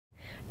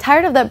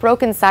Tired of that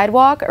broken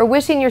sidewalk or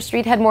wishing your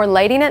street had more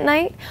lighting at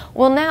night?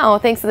 Well, now,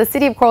 thanks to the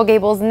City of Coral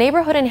Gables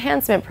Neighborhood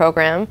Enhancement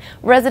Program,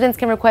 residents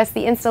can request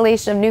the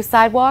installation of new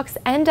sidewalks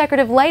and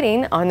decorative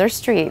lighting on their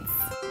streets.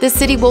 The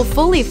city will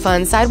fully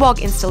fund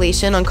sidewalk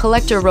installation on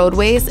collector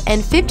roadways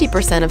and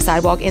 50% of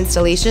sidewalk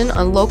installation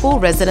on local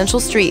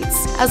residential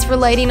streets. As for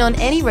lighting on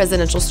any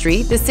residential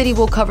street, the city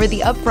will cover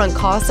the upfront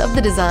costs of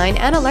the design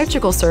and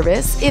electrical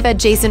service if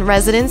adjacent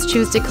residents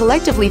choose to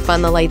collectively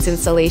fund the lights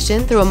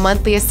installation through a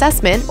monthly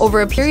assessment over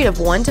a period of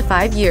 1 to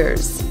 5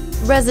 years.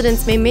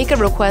 Residents may make a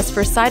request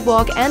for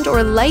sidewalk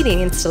and/or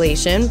lighting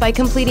installation by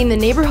completing the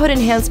Neighborhood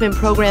Enhancement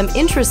Program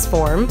interest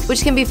form,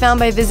 which can be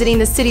found by visiting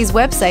the city's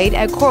website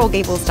at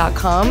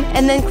coralgables.com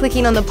and then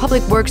clicking on the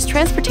Public Works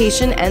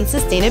Transportation and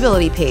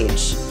Sustainability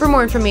page. For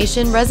more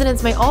information,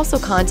 residents may also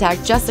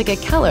contact Jessica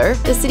Keller,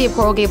 the City of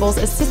Coral Gables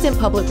Assistant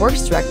Public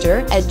Works Director,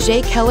 at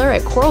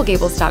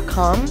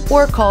jkeller@coralgables.com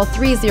or call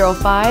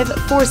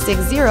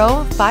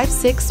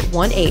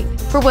 305-460-5618.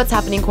 For What's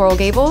Happening Coral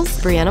Gables,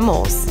 Brianna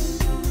Moles.